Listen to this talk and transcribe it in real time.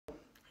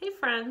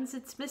friends,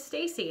 it's Miss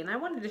Stacy, and I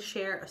wanted to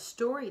share a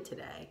story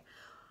today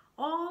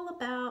all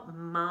about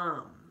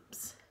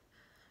moms.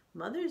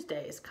 Mother's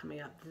Day is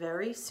coming up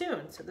very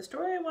soon, so the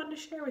story I wanted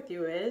to share with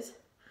you is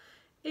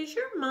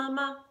your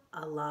mama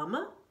a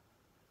llama?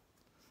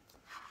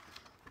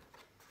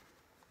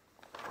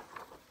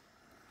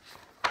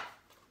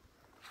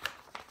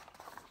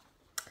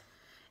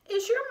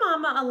 Is your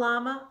mama a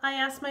llama? I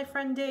asked my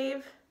friend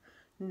Dave.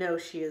 No,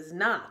 she is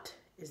not,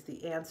 is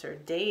the answer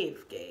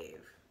Dave gave.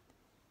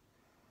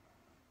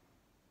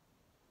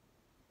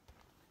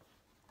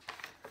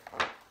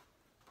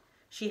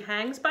 She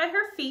hangs by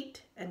her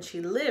feet and she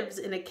lives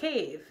in a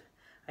cave.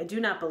 I do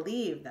not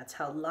believe that's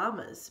how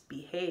llamas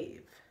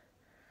behave.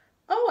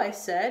 Oh, I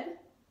said,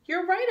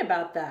 you're right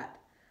about that.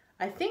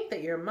 I think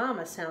that your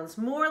mama sounds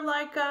more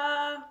like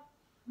a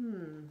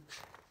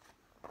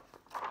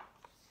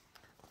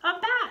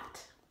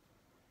bat.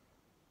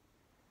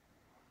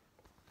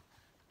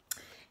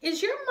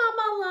 Is your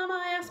mama a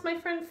llama? I asked my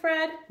friend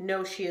Fred.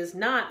 No, she is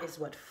not, is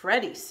what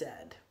Freddie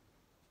said.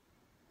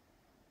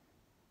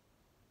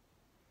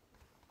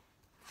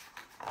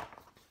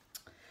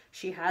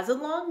 She has a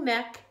long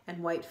neck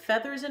and white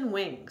feathers and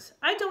wings.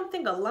 I don't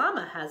think a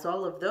llama has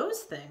all of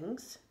those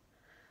things.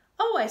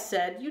 Oh, I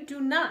said, you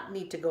do not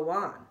need to go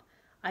on.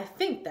 I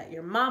think that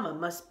your mama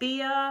must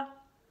be a,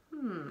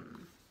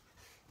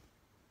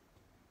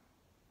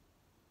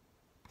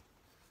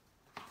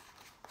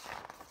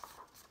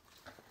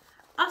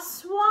 a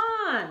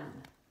swan.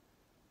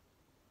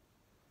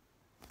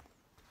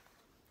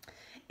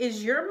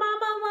 Is your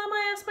mama a llama?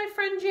 I asked my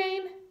friend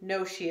Jane.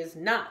 No, she is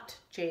not,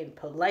 Jane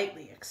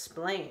politely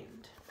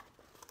explained.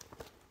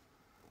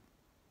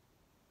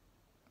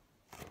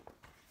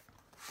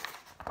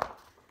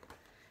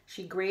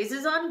 She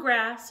grazes on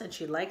grass and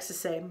she likes to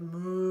say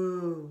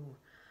moo.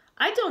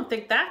 I don't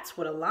think that's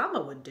what a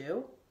llama would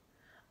do.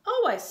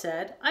 Oh, I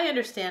said, I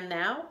understand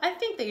now. I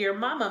think that your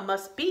mama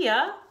must be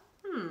a,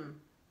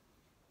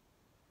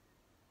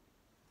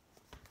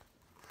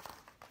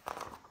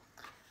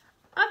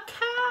 a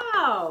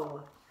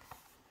cow.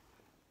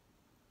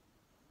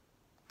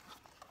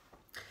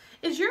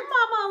 Is your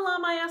mama a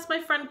llama? I asked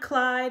my friend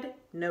Clyde.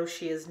 No,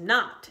 she is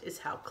not, is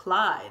how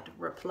Clyde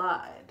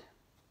replied.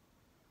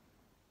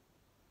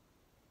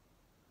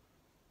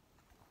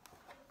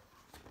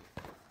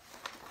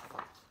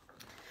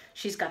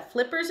 She's got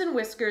flippers and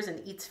whiskers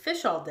and eats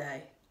fish all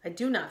day. I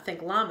do not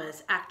think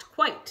llamas act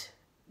quite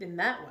in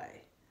that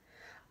way.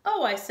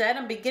 Oh, I said,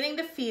 I'm beginning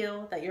to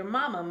feel that your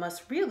mama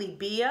must really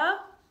be a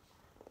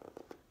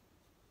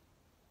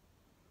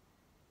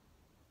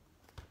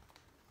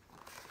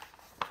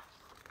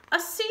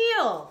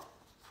seal.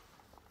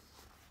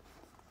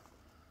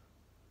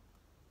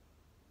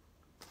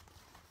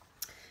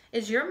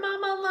 Is your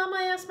mama a llama?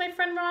 I asked my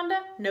friend Rhonda.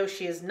 No,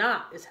 she is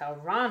not, is how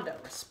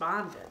Rhonda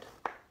responded.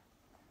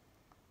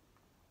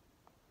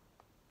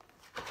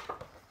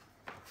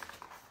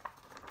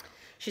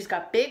 She's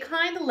got big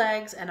hind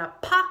legs and a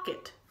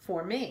pocket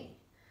for me.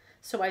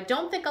 So I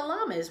don't think a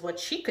llama is what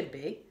she could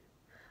be.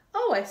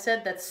 Oh, I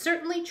said, that's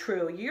certainly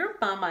true. Your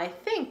mama, I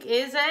think,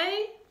 is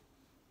a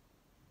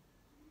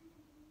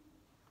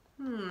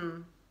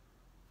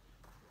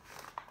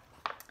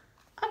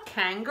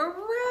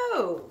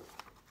kangaroo.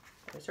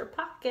 There's her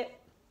pocket.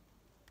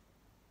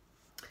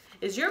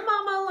 Is your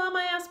mama a llama?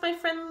 I asked my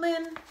friend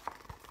Lynn.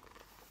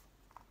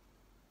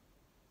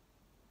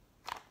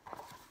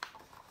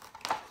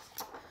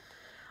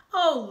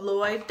 Oh,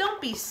 Lloyd, don't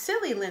be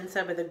silly, Lynn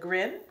said with a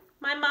grin.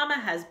 My mama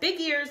has big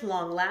ears,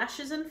 long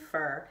lashes, and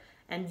fur,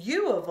 and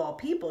you, of all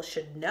people,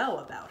 should know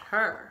about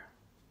her.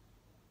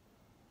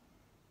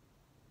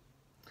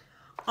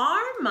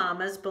 Our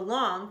mamas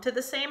belong to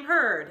the same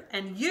herd,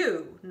 and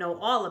you know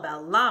all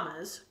about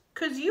llamas,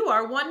 'cause you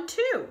are one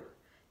too.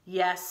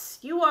 Yes,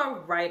 you are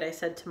right, I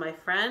said to my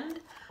friend.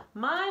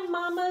 My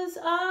mama's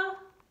a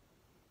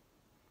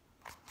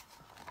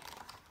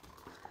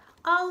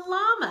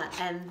llama,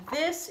 and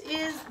this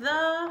is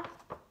the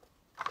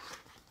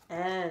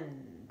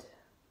end.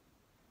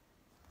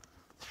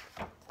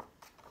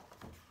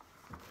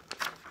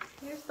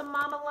 Here's the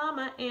mama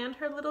llama and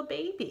her little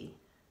baby.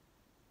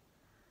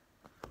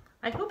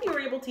 I hope you were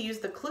able to use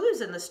the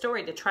clues in the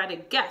story to try to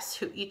guess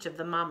who each of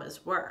the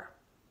mamas were.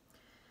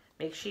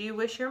 Make sure you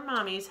wish your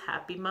mommies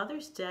happy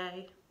Mother's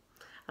Day.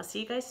 I'll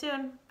see you guys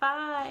soon.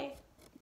 Bye.